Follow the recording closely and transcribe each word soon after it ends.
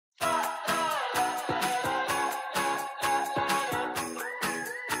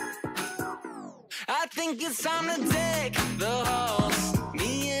think it's time to deck the halls.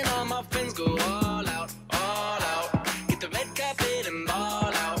 Me and all my friends go all out, all out. Get the red carpet and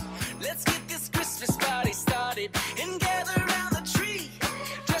ball out. Let's get this Christmas party started and gather around the tree,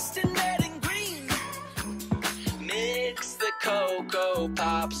 dressed in red and green. Mix the cocoa,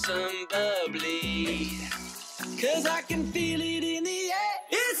 pop some bubbly, 'cause I can feel it in the air.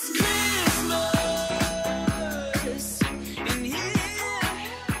 It's Christmas.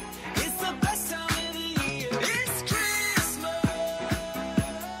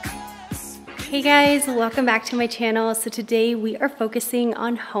 Hey guys, welcome back to my channel. So today we are focusing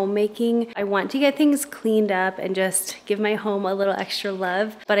on homemaking. I want to get things cleaned up and just give my home a little extra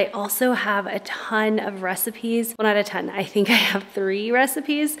love, but I also have a ton of recipes. Well, not a ton, I think I have 3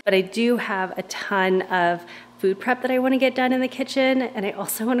 recipes, but I do have a ton of food prep that I want to get done in the kitchen, and I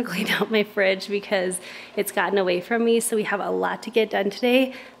also want to clean out my fridge because it's gotten away from me. So we have a lot to get done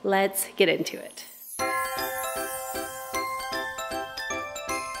today. Let's get into it.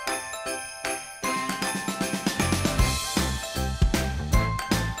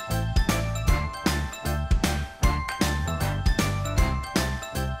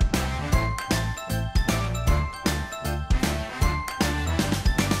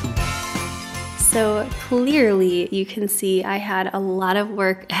 So clearly you can see I had a lot of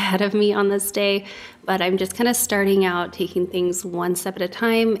work ahead of me on this day, but I'm just kind of starting out taking things one step at a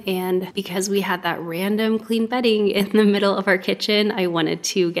time. And because we had that random clean bedding in the middle of our kitchen, I wanted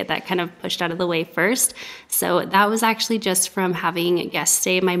to get that kind of pushed out of the way first. So that was actually just from having guests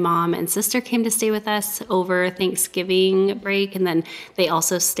stay. My mom and sister came to stay with us over Thanksgiving break, and then they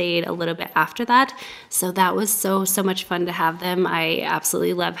also stayed a little bit after that. So that was so much fun to have them. I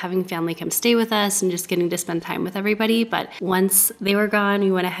absolutely love having family come stay with us and just getting to spend time with everybody. But once they were gone,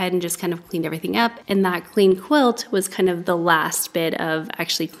 we went ahead and just kind of cleaned everything up. And that clean quilt was kind of the last bit of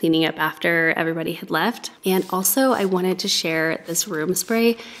actually cleaning up after everybody had left. And also I wanted to share this room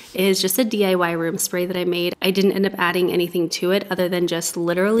spray. It is just a DIY room spray that I made. I didn't end up adding anything to it other than just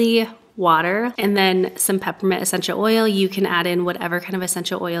literally water and then some peppermint essential oil. You can add in whatever kind of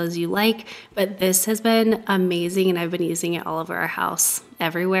essential oils you like, but this has been amazing and I've been using it all over our house,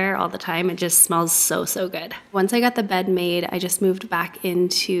 everywhere, all the time. It just smells so good. Once I got the bed made, I just moved back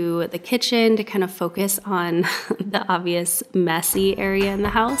into the kitchen to kind of focus on the obvious messy area in the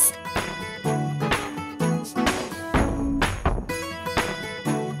house.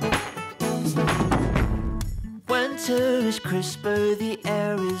 Winter is crisper, the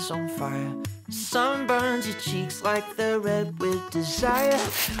air is on fire. Sun burns your cheeks like they're red with desire.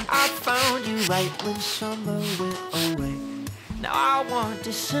 I found you right when summer went away. Now I want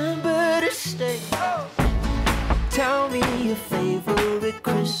December to stay. Tell me your favorite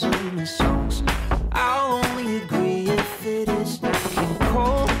Christmas songs. I'll only agree if it is dark and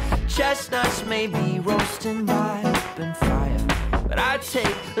cold. Chestnuts may be roasting by open fire, but I'd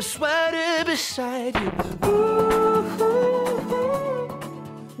take a sweater beside you.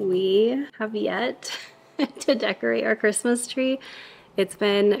 We have yet to decorate our Christmas tree. It's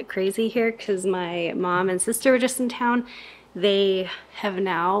been crazy here because my mom and sister were just in town. They have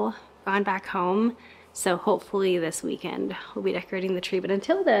now gone back home, so hopefully this weekend we'll be decorating the tree. But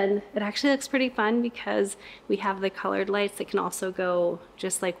until then, it actually looks pretty fun because we have the colored lights that can also go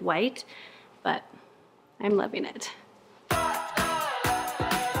just like white, but I'm loving it.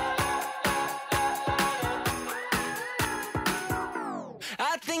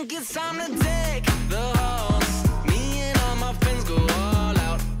 I think it's time to deck the halls. Me and all my friends go all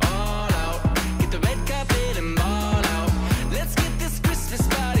out, all out. Get the red carpet and ball out. Let's get this Christmas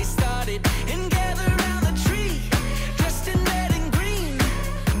party started and gather around the tree, dressed in red and green.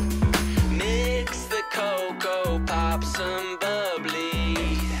 Mix the cocoa, pop some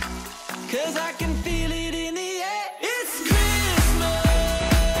bubbly, 'cause I can feel it in the air. It's Christmas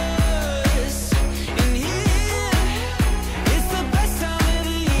in here. It's the best time of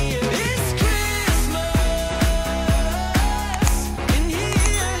the year. It's Christmas in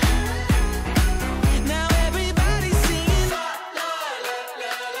here. Now everybody's singing la la la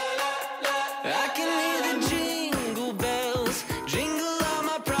la la la. I can hear the jingle bells, jingle all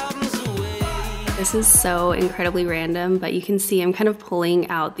my problems away. This is so incredibly random, but you can see I'm kind of pulling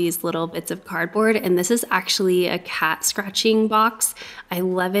out these little bits of cardboard, and this is actually a cat scratching box. I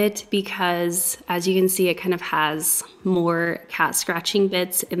love it because, as you can see, it kind of has more cat scratching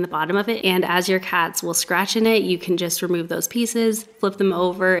bits in the bottom of it, and as your cats will scratch in it, you can just remove those pieces, flip them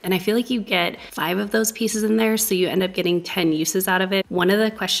over, and I feel like you get 5 of those pieces in there, so you end up getting 10 uses out of it. One of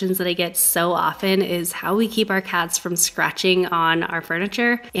the questions that I get so often is how we keep our cats from scratching on our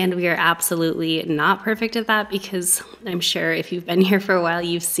furniture, and we are absolutely not perfect at that because I'm sure if you've been here for a while,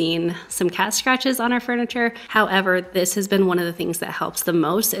 you've seen some cat scratches on our furniture. However, this has been one of the things that helps the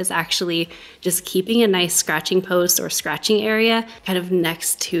most is actually just keeping a nice scratching post or scratching area kind of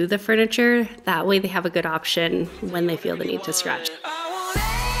next to the furniture. That way they have a good option when they feel the need to scratch.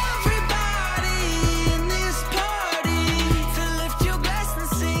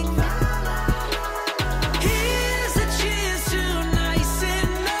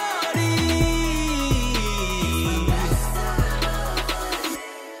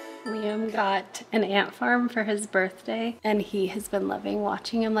 Got an ant farm for his birthday and he has been loving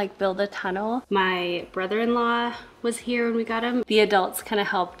watching him like build a tunnel. My brother-in-law was here when we got him. The adults kind of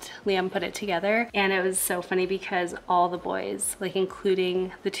helped Liam put it together, and it was so funny because all the boys, like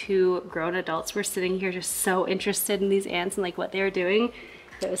including the 2 grown adults, were sitting here just so interested in these ants and like what they were doing.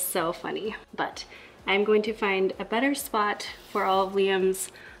 It was so funny. But I'm going to find a better spot for all of Liam's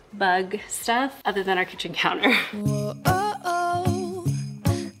bug stuff other than our kitchen counter. Whoa, oh, oh.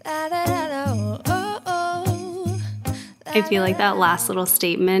 Da, da, da, da, oh, oh. I feel like that last little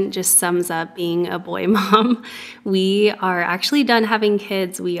statement just sums up being a boy mom. We are actually done having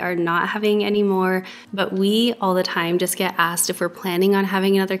kids. We are not having any more, but we all the time just get asked if we're planning on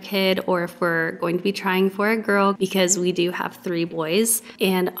having another kid or if we're going to be trying for a girl because we do have 3 boys.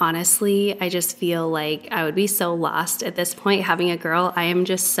 And honestly, I just feel like I would be so lost at this point having a girl. I am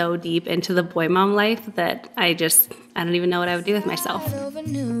just so deep into the boy mom life that I don't even know what I would do with myself.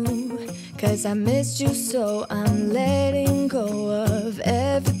 'Cause I missed you, so I'm letting go of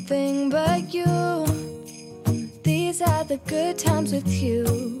everything but you. These are the good times with you.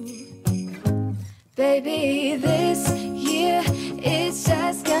 Baby, this year it's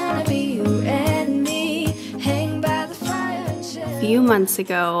just gonna be you and me. Hang by the fire and chill. A few months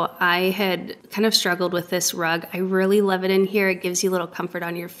ago, I had kind of struggled with this rug. I really love it in here. It gives you a little comfort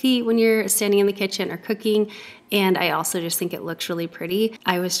on your feet when you're standing in the kitchen or cooking. And I also just think it looks really pretty.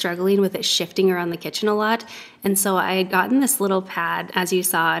 I was struggling with it shifting around the kitchen a lot. And so I had gotten this little pad, as you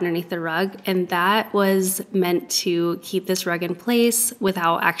saw, underneath the rug. And that was meant to keep this rug in place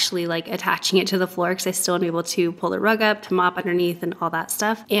without actually like attaching it to the floor, because I still am able to pull the rug up to mop underneath and all that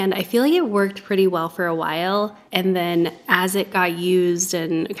stuff. And I feel like it worked pretty well for a while. And then as it got used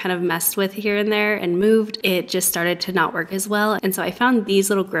and kind of messed with here and there and moved, it just started to not work as well. And so I found these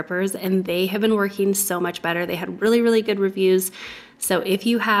little grippers and they have been working so much better. They had really, really good reviews. So if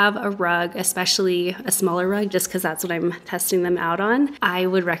you have a rug, especially a smaller rug, just because that's what I'm testing them out on, I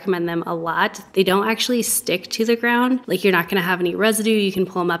would recommend them a lot. They don't actually stick to the ground. Like you're not gonna have any residue. You can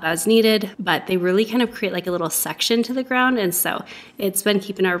pull them up as needed, but they really kind of create like a little section to the ground. And so it's been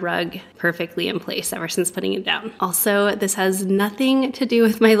keeping our rug perfectly in place ever since putting it down. Also, this has nothing to do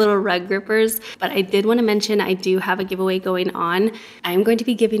with my little rug grippers, but I did want to mention I do have a giveaway going on. I'm going to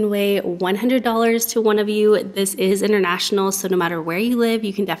be giving away $100 to one of you. This is international, so no matter where you live,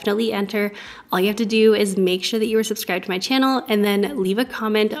 you can definitely enter. All you have to do is make sure that you are subscribed to my channel and then leave a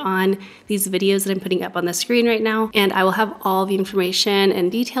comment on these videos that I'm putting up on the screen right now. And I will have all the information and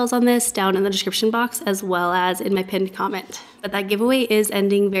details on this down in the description box as well as in my pinned comment. But that giveaway is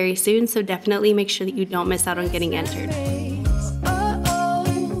ending very soon, so definitely make sure that you don't miss out on getting entered.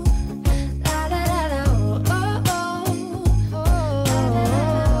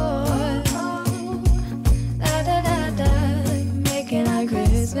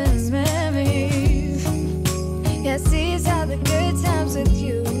 Yes, these are the good times with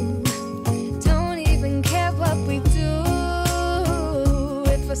you. Don't even care what we do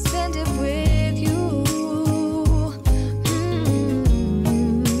if I spend it with you.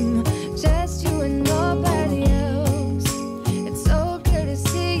 Just you and nobody else. It's so good to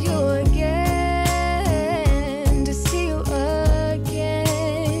see you again, to see you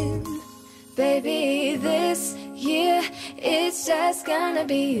again. Baby, this year it's just gonna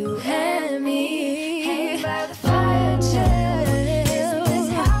be you and me. Hang by the fire, chill. Isn't this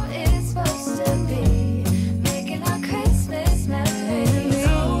how it's supposed to be? Making our Christmas memories.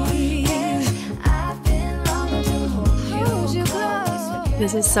 Oh, yeah. I've been longing to hold you close.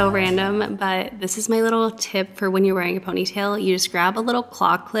 This is so random, but this is my little tip for when you're wearing a ponytail. You just grab a little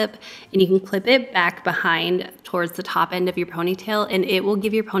claw clip and you can clip it back behind towards the top end of your ponytail, and it will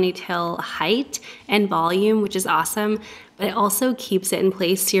give your ponytail height and volume, which is awesome. But it also keeps it in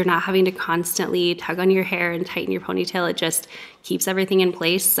place so you're not having to constantly tug on your hair and tighten your ponytail. It just keeps everything in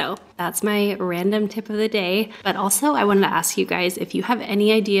place. So that's my random tip of the day. But also I wanted to ask you guys if you have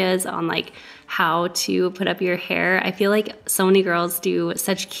any ideas on like how to put up your hair. I feel like so many girls do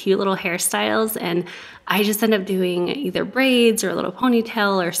such cute little hairstyles, and I just end up doing either braids or a little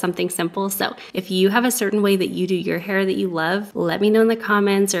ponytail or something simple. So if you have a certain way that you do your hair that you love, let me know in the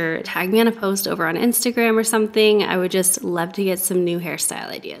comments or tag me on a post over on Instagram or something. I would just love to get some new hairstyle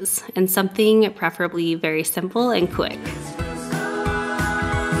ideas and something preferably very simple and quick.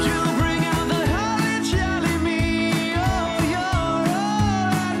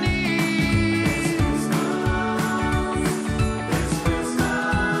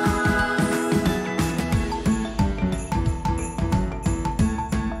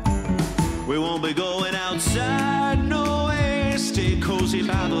 We won't be going outside, no way. Stay cozy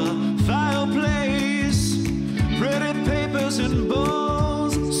by the fireplace. Pretty papers and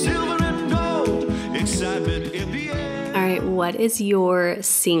bowls, silver and gold, excitement in the air. All right, what is your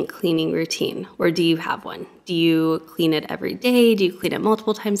sink cleaning routine? Or do you have one? Do you clean it every day? Do you clean it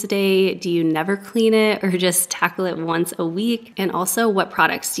multiple times a day? Do you never clean it or just tackle it once a week? And also, what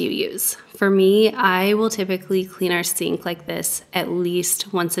products do you use? For me, I will typically clean our sink like this at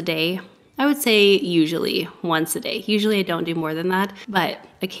least once a day. I would say usually once a day. Usually I don't do more than that, but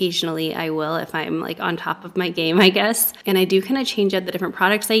occasionally I will if I'm like on top of my game, I guess. And I do kind of change up the different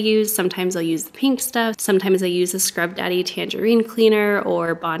products I use. Sometimes I'll use the pink stuff. Sometimes I use the Scrub Daddy Tangerine Cleaner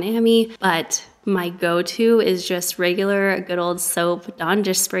or Bon Ami, but my go-to is just regular good old soap. Dawn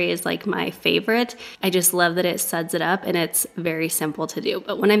Dish Spray is like my favorite. I just love that it suds it up and it's very simple to do.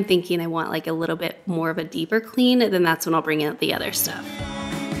 But when I'm thinking I want like a little bit more of a deeper clean, then that's when I'll bring in the other stuff.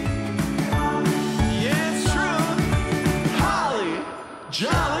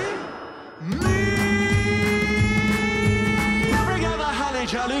 Jolly me, bring out the holly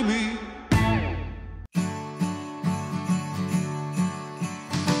jolly me.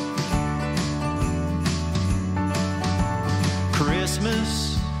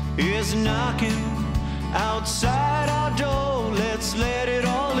 Christmas is knocking outside our door. Let's let it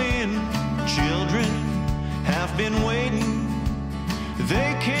all in. Children have been waiting.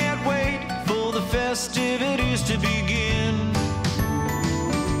 They can't wait for the festivities to begin.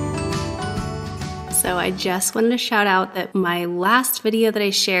 So I just wanted to shout out that my last video that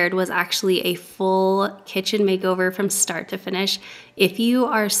I shared was actually a full kitchen makeover from start to finish. If you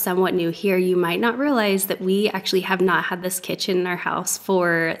are somewhat new here, you might not realize that we actually have not had this kitchen in our house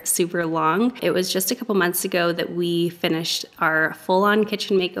for super long. It was just a couple months ago that we finished our full-on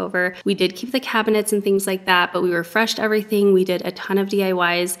kitchen makeover. We did keep the cabinets and things like that, but we refreshed everything. We did a ton of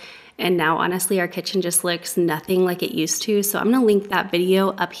DIYs. And now honestly, our kitchen just looks nothing like it used to. So I'm gonna link that video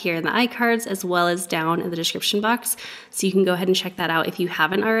up here in the iCards as well as down in the description box. So you can go ahead and check that out if you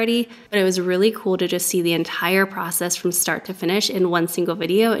haven't already. But it was really cool to just see the entire process from start to finish in one single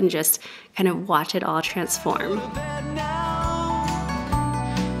video and just kind of watch it all transform.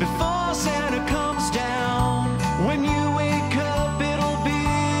 Before Santa comes down, when you wake up, it'll be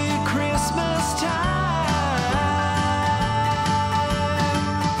Christmas time.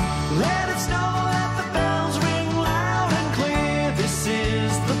 Let it snow, let the bells ring loud and clear. This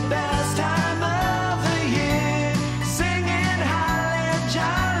is the best time of the year. Singing holly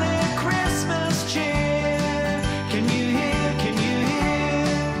jolly Christmas cheer. Can you hear, can you hear?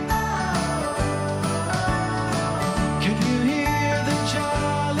 Can you hear the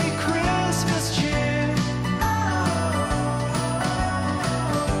jolly Christmas cheer?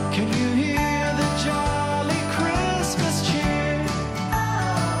 Can you hear the jolly Christmas cheer?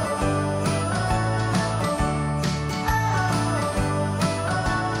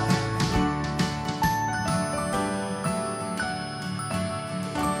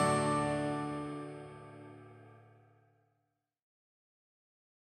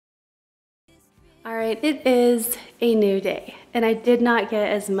 All right, it is a new day, and I did not get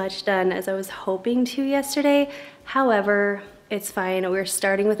as much done as I was hoping to yesterday. However, it's fine. We're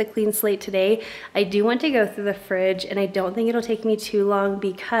starting with a clean slate today. I do want to go through the fridge, and I don't think it'll take me too long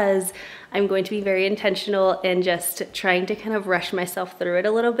because I'm going to be very intentional and just trying to kind of rush myself through it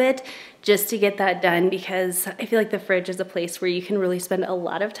a little bit just to get that done, because I feel like the fridge is a place where you can really spend a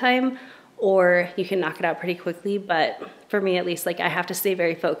lot of time or you can knock it out pretty quickly. But for me at least, like, I have to stay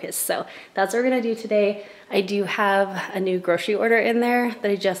very focused. So that's what we're gonna do today. I do have a new grocery order in there that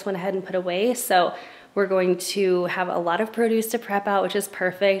I just went ahead and put away. So we're going to have a lot of produce to prep out, which is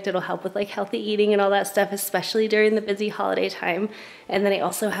perfect. It'll help with like healthy eating and all that stuff, especially during the busy holiday time. And then I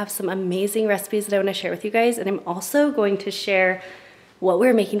also have some amazing recipes that I wanna share with you guys. And I'm also going to share what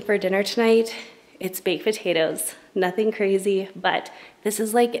we're making for dinner tonight. It's baked potatoes, nothing crazy, but this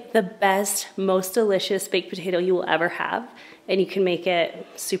is like the best, most delicious baked potato you will ever have. And you can make it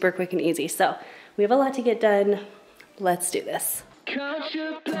super quick and easy. So we have a lot to get done. Let's do this. Count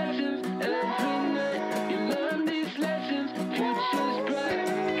your blessings every night. You learn these lessons. Future's bright.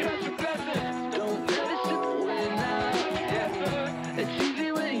 Count your blessings. Don't let it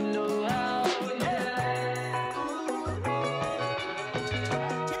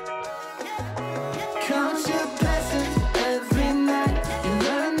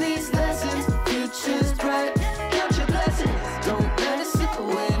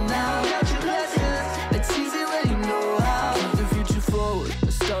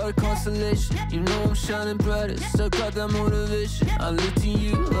star of constellation. You know I'm shining brighter, still got that motivation. I look to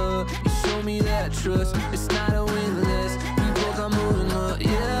you, you show me that trust. It's not a win-less, we both are moving up,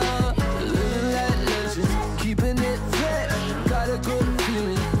 yeah. Living like legends, keeping it fresh. Got a good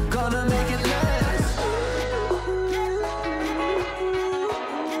feeling, gonna make it last.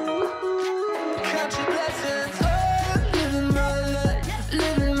 Count your blessings, oh, living my life,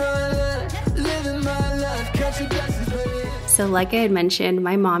 living my life, living my life. Count your blessings, baby. So like I had mentioned,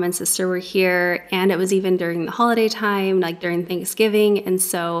 my mom and sister were here, and it was even during the holiday time, like during Thanksgiving. And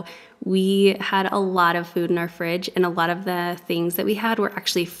so we had a lot of food in our fridge, and a lot of the things that we had were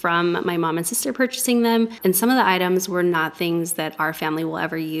actually from my mom and sister purchasing them. And some of the items were not things that our family will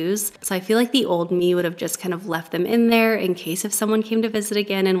ever use. So I feel like the old me would have just kind of left them in there in case if someone came to visit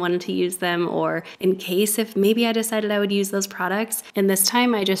again and wanted to use them, or in case if maybe I decided I would use those products. And this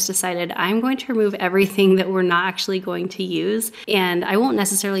time I just decided I'm going to remove everything that we're not actually going to use. And I won't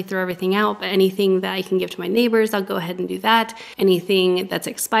necessarily throw everything out, but anything that I can give to my neighbors, I'll go ahead and do that. Anything that's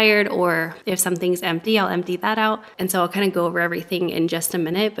expired, or if something's empty, I'll empty that out. And so I'll kind of go over everything in just a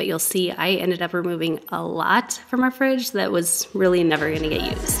minute, but you'll see I ended up removing a lot from our fridge that was really never gonna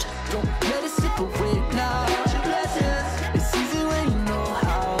get used. Don't let it slip away now. It's easy when you know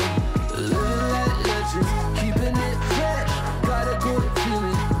how. Living like legends, keeping it fresh. Got a good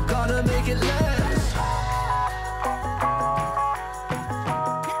feeling, gotta make it last.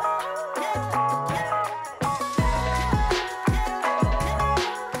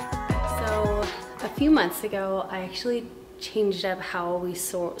 A few months ago, I actually changed up how we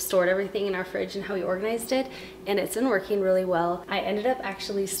stored everything in our fridge and how we organized it, and it's been working really well. I ended up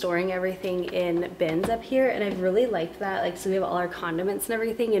actually storing everything in bins up here, and I've really liked that. Like, so we have all our condiments and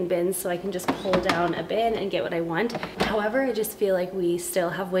everything in bins, so I can just pull down a bin and get what I want. However, I just feel like we still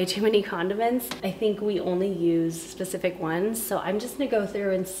have way too many condiments. I think we only use specific ones, so I'm just gonna go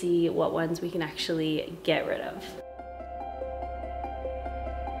through and see what ones we can actually get rid of.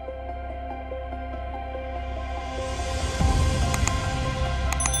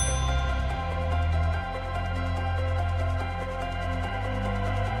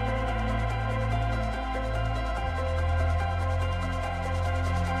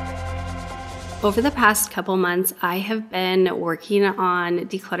 Over the past couple months, I have been working on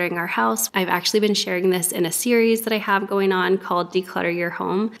decluttering our house. I've actually been sharing this in a series that I have going on called Declutter Your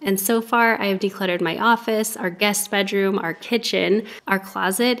Home. And so far, I have decluttered my office, our guest bedroom, our kitchen, our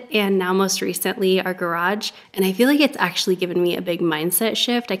closet, and now most recently, our garage. And I feel like it's actually given me a big mindset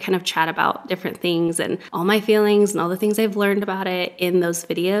shift. I kind of chat about different things and all my feelings and all the things I've learned about it in those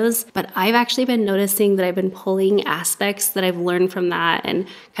videos. But I've actually been noticing that I've been pulling aspects that I've learned from that and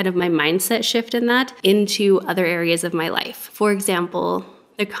kind of my mindset shift in that into other areas of my life. For example,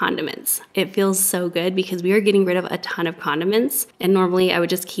 the condiments. It feels so good because we are getting rid of a ton of condiments, and normally I would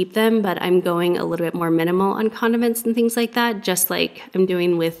just keep them, but I'm going a little bit more minimal on condiments and things like that, just like I'm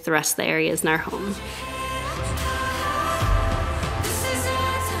doing with the rest of the areas in our home.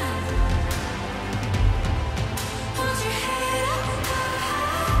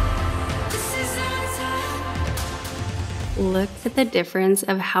 Look at the difference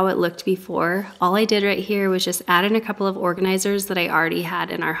of how it looked before. All I did right here was just add in a couple of organizers that I already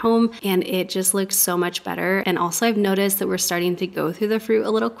had in our home, and it just looks so much better. And also I've noticed that we're starting to go through the fruit a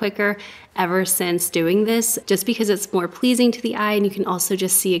little quicker ever since doing this, just because it's more pleasing to the eye, and you can also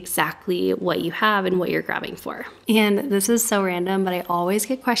just see exactly what you have and what you're grabbing for. And this is so random, but I always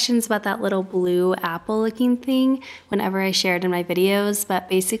get questions about that little blue apple looking thing whenever I share it in my videos. But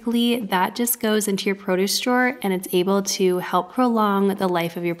basically that just goes into your produce drawer, and it's able to help prolong the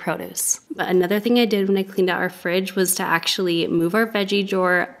life of your produce. But another thing I did when I cleaned out our fridge was to actually move our veggie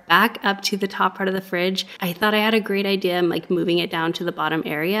drawer back up to the top part of the fridge. I thought I had a great idea in like moving it down to the bottom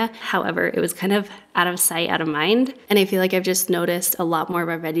area. However, it was kind of out of sight, out of mind. And I feel like I've just noticed a lot more of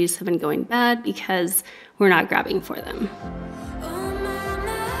our veggies have been going bad because we're not grabbing for them.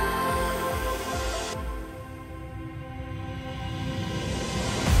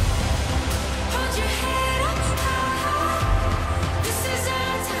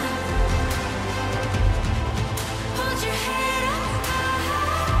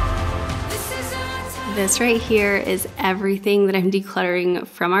 This right here is everything that I'm decluttering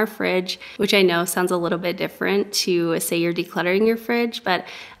from our fridge, which I know sounds a little bit different to say you're decluttering your fridge, but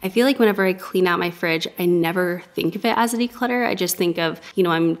I feel like whenever I clean out my fridge, I never think of it as a declutter. I just think of, you know,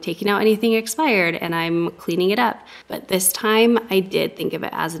 I'm taking out anything expired and I'm cleaning it up. But this time I did think of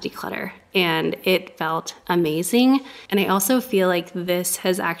it as a declutter, and it felt amazing. And I also feel like this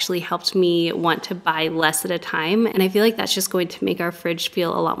has actually helped me want to buy less at a time. And I feel like that's just going to make our fridge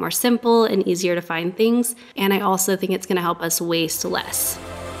feel a lot more simple and easier to find things. And I also think it's gonna help us waste less.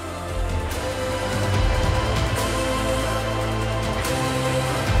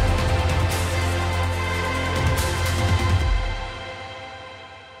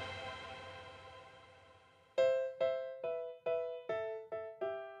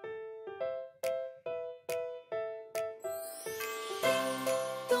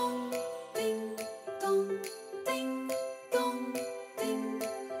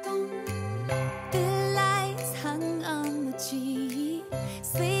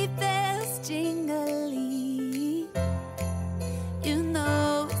 sleigh bells jingling, you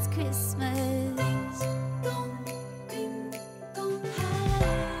know it's Christmas.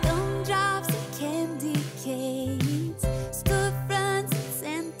 Gumdrops and candy canes, storefronts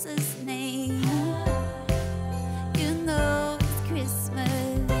and Santa's name, you know it's Christmas.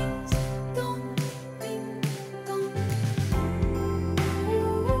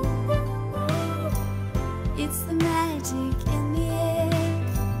 It's the magic in the air.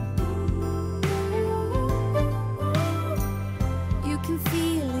 You can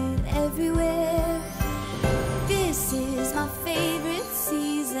feel it everywhere. This is my favorite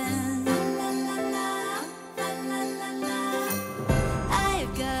season. La la la, la la la la.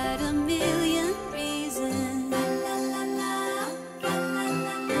 I've got a million reasons. La la la la, la la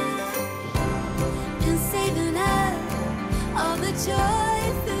la. And saving up all the joy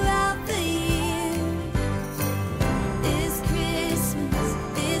throughout the year. This Christmas,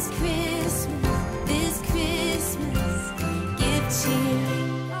 this Christmas, this Christmas, give cheer.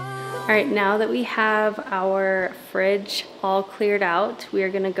 All right, now that we have our fridge all cleared out, we are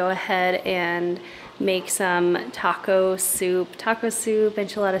gonna go ahead and make some taco soup,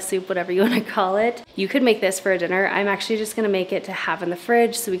 enchilada soup, whatever you wanna call it. You could make this for a dinner. I'm actually just gonna make it to have in the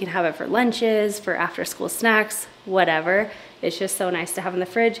fridge so we can have it for lunches, for after school snacks, whatever. It's just so nice to have in the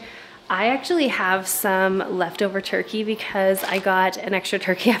fridge. I actually have some leftover turkey because I got an extra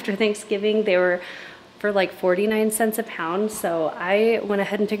turkey after Thanksgiving. They were for like 49 cents a pound, so I went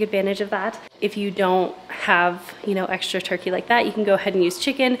ahead and took advantage of that. If you don't have, you know, extra turkey like that, you can go ahead and use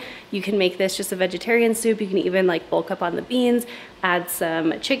chicken. You can make this just a vegetarian soup. You can even like bulk up on the beans, add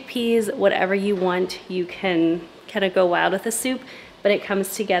some chickpeas, whatever you want. You can kind of go wild with the soup, but it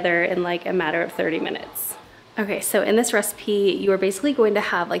comes together in like a matter of 30 minutes. Okay, so in this recipe, you are basically going to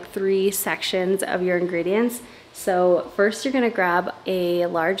have like 3 sections of your ingredients. So first you're gonna grab a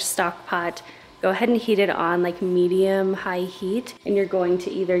large stock pot, go ahead and heat it on like medium-high heat, and you're going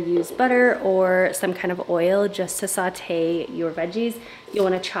to either use butter or some kind of oil just to saute your veggies. You'll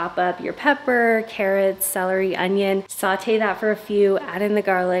wanna chop up your pepper, carrots, celery, onion, saute that for a few, add in the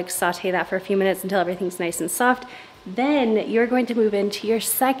garlic, saute that for a few minutes until everything's nice and soft. Then you're going to move into your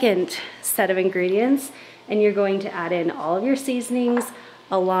second set of ingredients, and you're going to add in all of your seasonings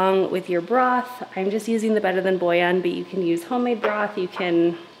along with your broth. I'm just using the Better Than Bouillon, but you can use homemade broth, you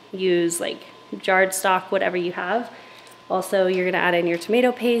can use like jarred stock, whatever you have. Also, you're gonna add in your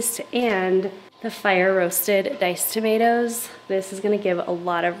tomato paste and the fire roasted diced tomatoes. This is gonna give a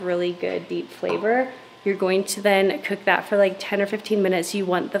lot of really good deep flavor. You're going to then cook that for like 10 or 15 minutes. You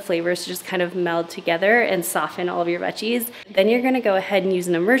want the flavors to just kind of meld together and soften all of your veggies. Then you're gonna go ahead and use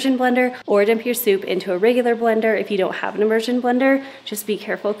an immersion blender or dump your soup into a regular blender. If you don't have an immersion blender, just be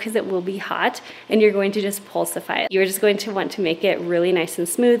careful because it will be hot, and you're going to just pulsify it. You're just going to want to make it really nice and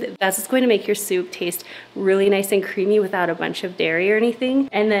smooth. That's what's going to make your soup taste really nice and creamy without a bunch of dairy or anything.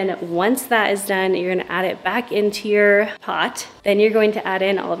 And then once that is done, you're gonna add it back into your pot. Then you're going to add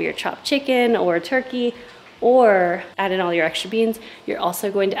in all of your chopped chicken or turkey, or add in all your extra beans. You're also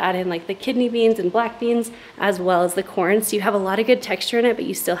going to add in like the kidney beans and black beans, as well as the corn. So you have a lot of good texture in it, but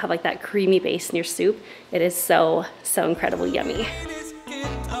you still have like that creamy base in your soup. It is so, so incredibly yummy.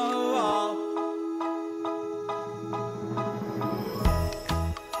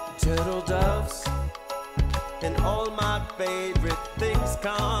 Turtle doves and all my favorite things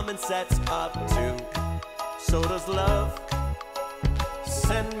come in sets of 2. So does love.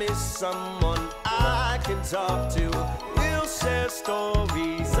 Send me someone I can talk to. We'll share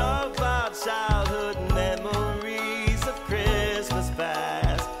stories of our childhood memories of Christmas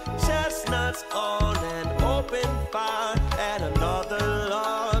past. Chestnuts on an open fire and another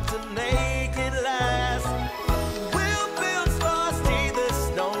log to make it last. We'll build Frosty the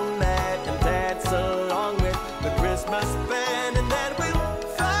Snowman and dance along with the Christmas band, and then we'll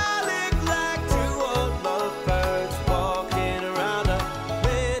frolic like 2 old lovebirds walking around a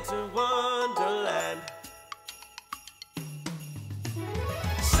winter wonderland.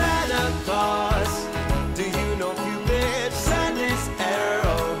 Santa Claus, do you know Cupid sent his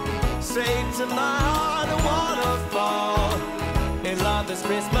arrow straight to my heart, a waterfall? In love this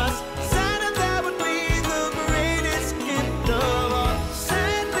Christmas, Santa, that would be the greatest gift of all.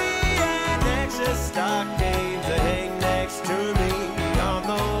 Send me an extra stocking to hang next to me on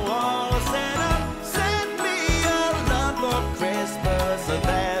the wall. Santa, send me your love for Christmas, so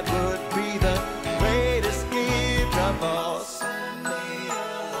that would be the greatest gift of all. Send me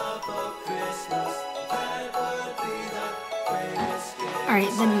your love for Christmas, that would be the greatest gift. All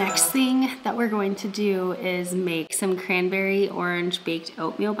right, the next thing that we're going to do is make some cranberry orange baked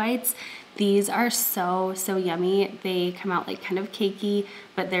oatmeal bites. These are so yummy. They come out like kind of cakey,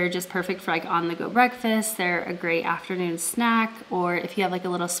 but they're just perfect for like on-the-go breakfast. They're a great afternoon snack, or if you have like a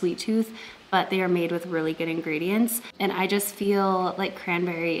little sweet tooth, but they are made with really good ingredients. And I just feel like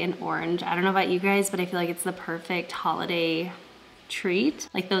cranberry and orange. I don't know about you guys, but I feel like it's the perfect holiday treat.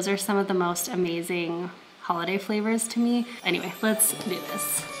 Like those are some of the most amazing holiday flavors to me. Anyway, let's do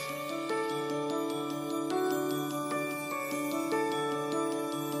this.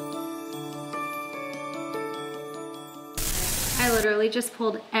 I literally just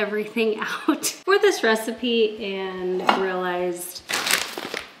pulled everything out for this recipe and realized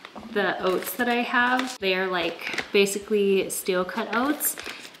the oats that I have, they are like basically steel cut oats,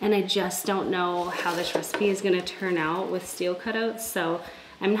 and I just don't know how this recipe is gonna turn out with steel cut oats. So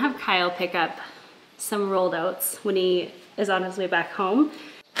I'm gonna have Kyle pick up some rolled oats when he is on his way back home.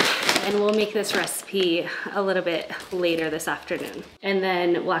 And we'll make this recipe a little bit later this afternoon. And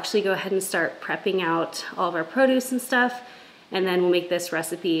then we'll actually go ahead and start prepping out all of our produce and stuff. And then we'll make this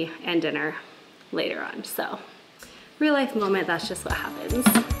recipe and dinner later on. So real life moment, that's just what happens.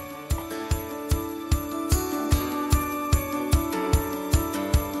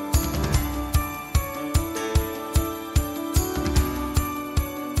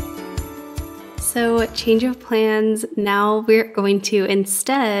 So change of plans. Now we're going to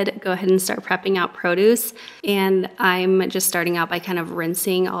instead go ahead and start prepping out produce. And I'm just starting out by kind of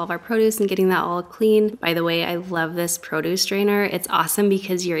rinsing all of our produce and getting that all clean. By the way, I love this produce strainer. It's awesome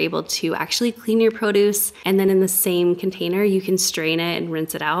because you're able to actually clean your produce, and then in the same container, you can strain it and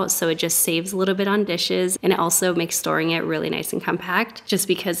rinse it out. So it just saves a little bit on dishes, and it also makes storing it really nice and compact just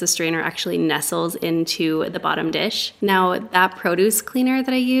because the strainer actually nestles into the bottom dish. Now that produce cleaner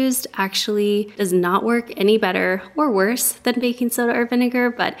that I used actually does not work any better or worse than baking soda or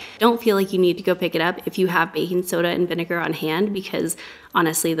vinegar, but don't feel like you need to go pick it up if you have baking soda and vinegar on hand, because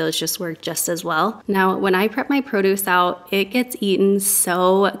honestly, those just work just as well. Now, when I prep my produce out, it gets eaten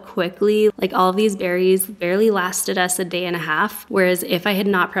so quickly. Like all of these berries barely lasted us a day and a half, whereas if I had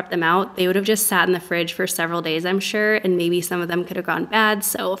not prepped them out, they would have just sat in the fridge for several days, I'm sure, and maybe some of them could have gone bad.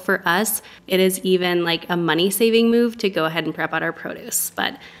 So for us, it is even like a money-saving move to go ahead and prep out our produce.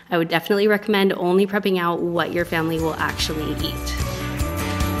 But I would definitely recommend only prepping out what your family will actually eat.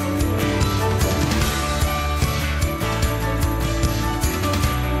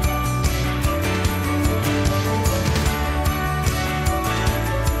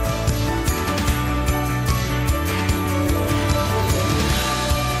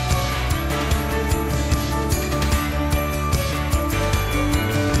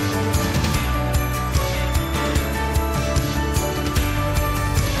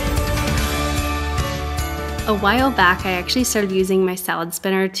 A while back, I actually started using my salad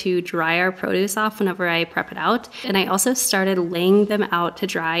spinner to dry our produce off whenever I prep it out. And I also started laying them out to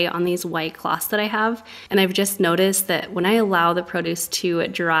dry on these white cloths that I have. And I've just noticed that when I allow the produce to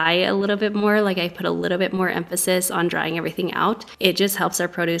dry a little bit more, like I put a little bit more emphasis on drying everything out, it just helps our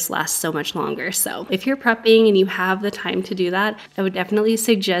produce last so much longer. So if you're prepping and you have the time to do that, I would definitely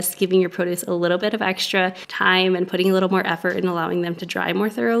suggest giving your produce a little bit of extra time and putting a little more effort in allowing them to dry more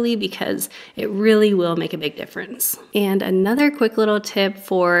thoroughly, because it really will make a big difference. And another quick little tip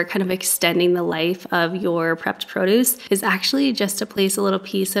for kind of extending the life of your prepped produce is actually just to place a little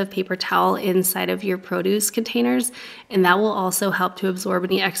piece of paper towel inside of your produce containers, and that will also help to absorb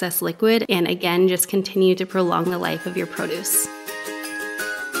any excess liquid and again just continue to prolong the life of your produce.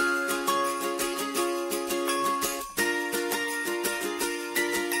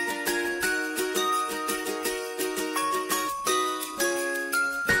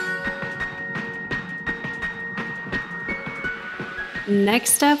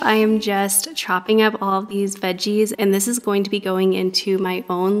 Next up, I am just chopping up all of these veggies, and this is going to be going into my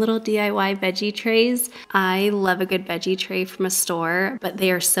own little DIY veggie trays. I love a good veggie tray from a store, but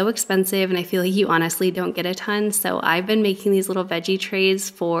they are so expensive and I feel like you honestly don't get a ton. So I've been making these little veggie trays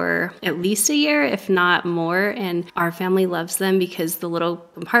for at least a year, if not more, and our family loves them because the little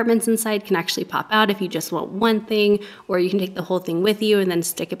compartments inside can actually pop out if you just want one thing, or you can take the whole thing with you and then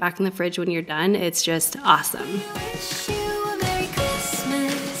stick it back in the fridge when you're done. It's just awesome.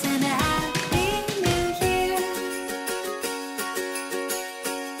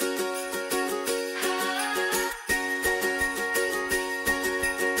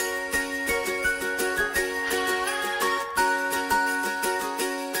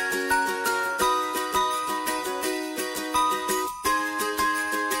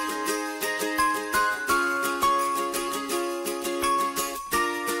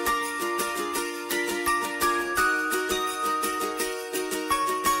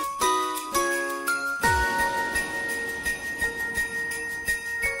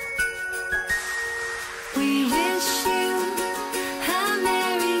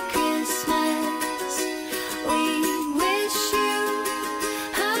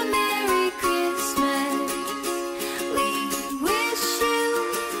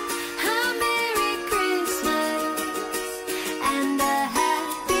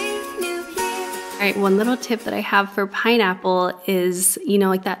 right, one little tip that I have for pineapple is, you know,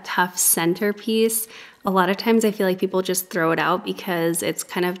 like that tough center piece. A lot of times I feel like people just throw it out because it's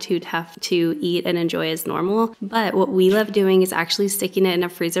kind of too tough to eat and enjoy as normal. But what we love doing is actually sticking it in a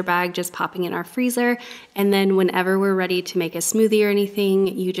freezer bag, just popping it in our freezer. And then whenever we're ready to make a smoothie or anything,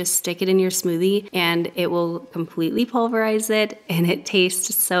 you just stick it in your smoothie and it will completely pulverize it and it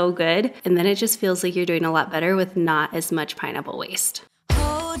tastes so good. And then it just feels like you're doing a lot better with not as much pineapple waste.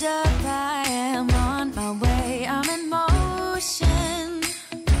 Hold up, I am on my way, I'm in motion.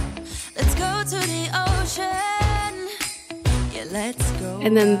 Let's go to the ocean. Yeah, let's go.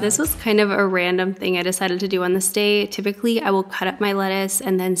 And then this was kind of a random thing I decided to do on this day. Typically, I will cut up my lettuce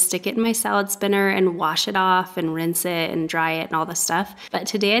and then stick it in my salad spinner and wash it off and rinse it and dry it and all the stuff. But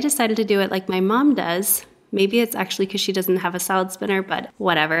today I decided to do it like my mom does. Maybe it's actually because she doesn't have a salad spinner, but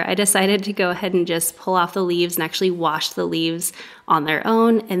whatever. I decided to go ahead and just pull off the leaves and actually wash the leaves on their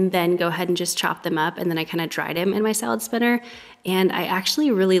own and then go ahead and just chop them up. And then I kind of dried them in my salad spinner. And I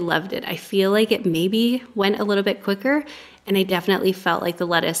actually really loved it. I feel like it maybe went a little bit quicker. And I definitely felt like the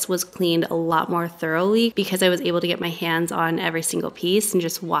lettuce was cleaned a lot more thoroughly because I was able to get my hands on every single piece and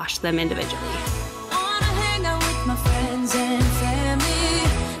just wash them individually. Wanna hang out with my friends and family,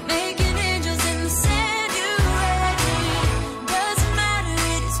 making angels in the sand, you ready? Doesn't matter,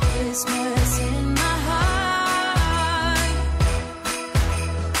 it is Christmas in my heart.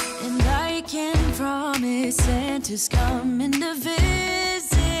 And I can promise Santa's coming to visit.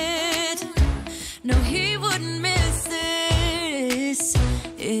 No, he wouldn't miss this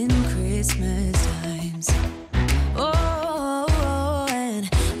in Christmas times. Oh, and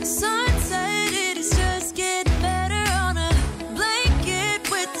the sunset, it is just getting better on a blanket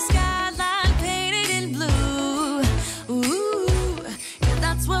with the skyline painted in blue. Ooh, yeah,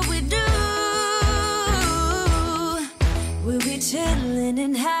 that's what we do. We'll be chilling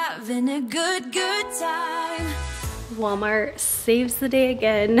and having a good time. Walmart saves the day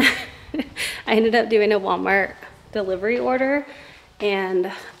again. I ended up doing a Walmart delivery order and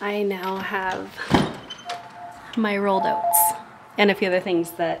I now have my rolled oats and a few other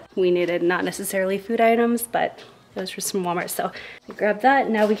things that we needed, not necessarily food items, but those were from Walmart. So I grabbed that.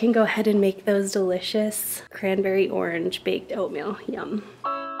 Now we can go ahead and make those delicious cranberry orange baked oatmeal. Yum.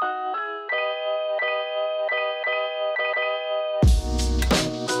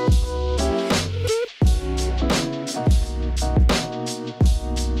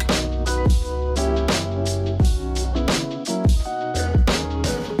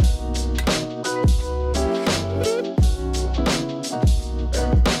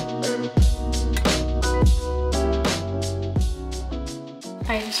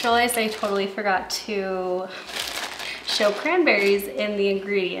 I just realized I totally forgot to show cranberries in the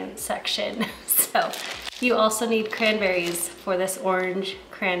ingredients section. So you also need cranberries for this orange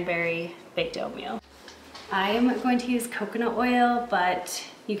cranberry baked oatmeal. I am going to use coconut oil, but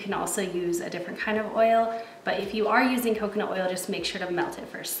you can also use a different kind of oil. But if you are using coconut oil, just make sure to melt it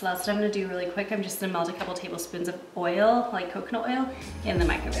first. So that's what I'm gonna do really quick. I'm just gonna melt a couple tablespoons of oil, like coconut oil, in the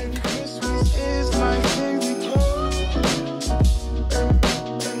microwave. Christmas is my favorite time.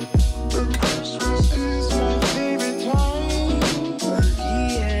 Christmas is my favorite time.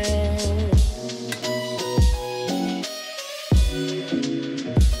 Yeah.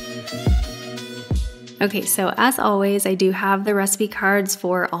 Okay, so as always, I do have the recipe cards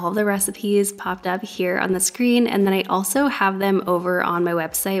for all of the recipes popped up here on the screen, and then I also have them over on my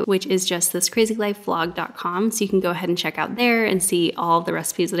website, which is just thiscrazylifevlog.com, so you can go ahead and check out there and see all of the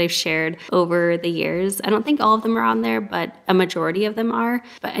recipes that I've shared over the years. I don't think all of them are on there, but a majority of them are.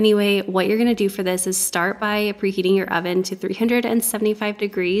 But anyway, what you're gonna do for this is start by preheating your oven to 375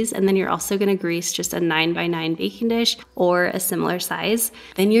 degrees, and then you're also gonna grease just a 9x9 baking dish or a similar size.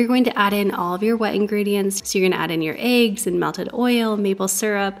 Then you're going to add in all of your wet ingredients. So you're gonna add in your eggs and melted oil, maple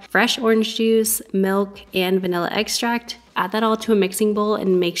syrup, fresh orange juice, milk, and vanilla extract. Add that all to a mixing bowl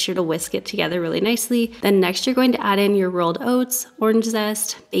and make sure to whisk it together really nicely. Then next you're going to add in your rolled oats, orange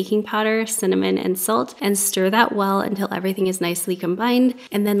zest, baking powder, cinnamon, and salt, and stir that well until everything is nicely combined.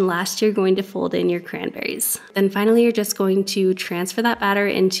 And then last you're going to fold in your cranberries. Then finally you're just going to transfer that batter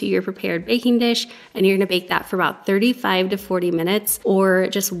into your prepared baking dish, and you're gonna bake that for about 35 to 40 minutes, or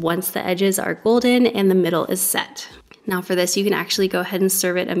just once the edges are golden and the middle is set. Now for this, you can actually go ahead and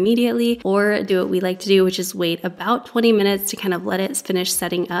serve it immediately or do what we like to do, which is wait about 20 minutes to kind of let it finish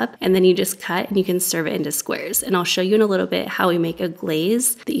setting up. And then you just cut and you can serve it into squares. And I'll show you in a little bit how we make a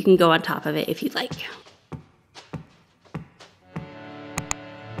glaze that you can go on top of it if you'd like.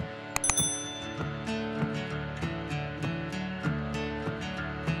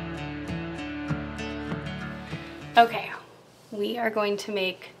 Okay, we are going to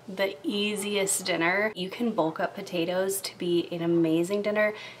make the easiest dinner. You can bulk up potatoes to be an amazing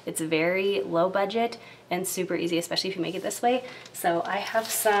dinner. It's very low budget and super easy, especially if you make it this way. So I have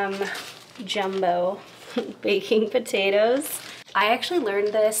some jumbo baking potatoes. I actually learned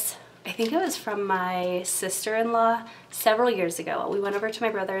this, I think it was from my sister-in-law several years ago. We went over to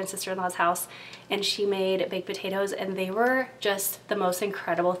my brother and sister-in-law's house and she made baked potatoes and they were just the most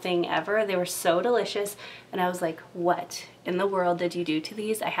incredible thing ever. They were so delicious and I was like, what in the world did you do to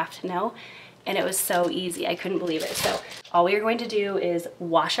these? I have to know. And it was so easy, I couldn't believe it. So all we are going to do is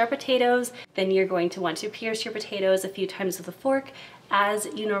wash our potatoes, then you're going to want to pierce your potatoes a few times with a fork as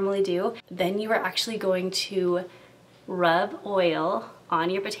you normally do. Then you are actually going to rub oil on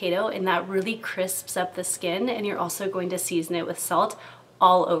your potato and that really crisps up the skin, and you're also going to season it with salt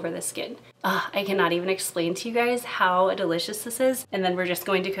all over the skin. I cannot even explain to you guys how delicious this is. And then we're just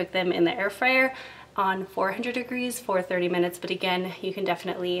going to cook them in the air fryer on 400 degrees for 30 minutes. But again, you can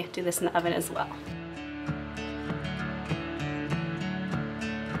definitely do this in the oven as well.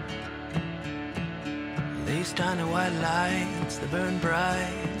 These tiny white lights, they burn bright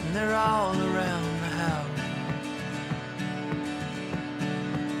and they're all around the house.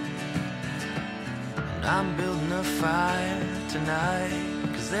 And I'm building a fire tonight,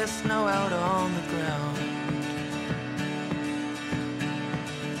 'cause there's snow out on the ground.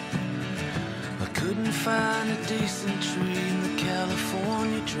 I couldn't find a decent tree in the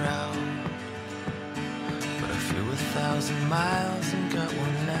California drought, but I flew 1,000 miles and got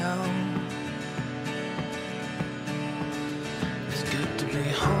one now. It's good to be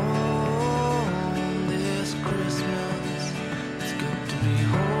home this Christmas. It's good to be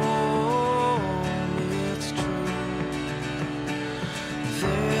home, it's true.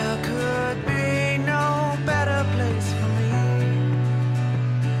 There could be no better place for me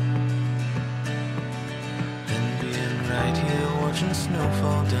than being right here watching snow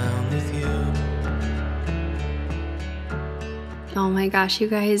fall down with you. Oh my gosh, you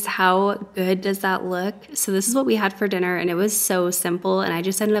guys, how good does that look? So this is what we had for dinner and it was so simple, and I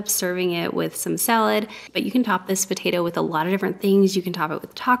just ended up serving it with some salad. But you can top this potato with a lot of different things. You can top it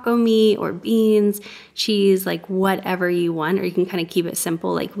with taco meat or beans, cheese, like whatever you want, or you can kind of keep it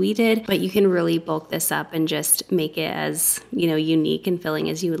simple like we did. But you can really bulk this up and just make it as, you know, unique and filling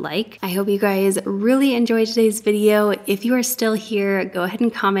as you would like. I hope you guys really enjoyed today's video. If you are still here, go ahead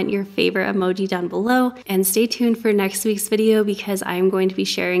and comment your favorite emoji down below and stay tuned for next week's video, because I'm going to be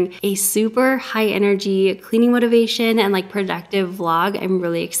sharing a super high energy cleaning motivation and like productive vlog. I'm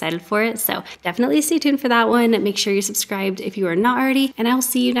really excited for it. So definitely stay tuned for that one. Make sure you're subscribed if you are not already, and I'll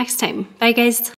see you next time. Bye guys.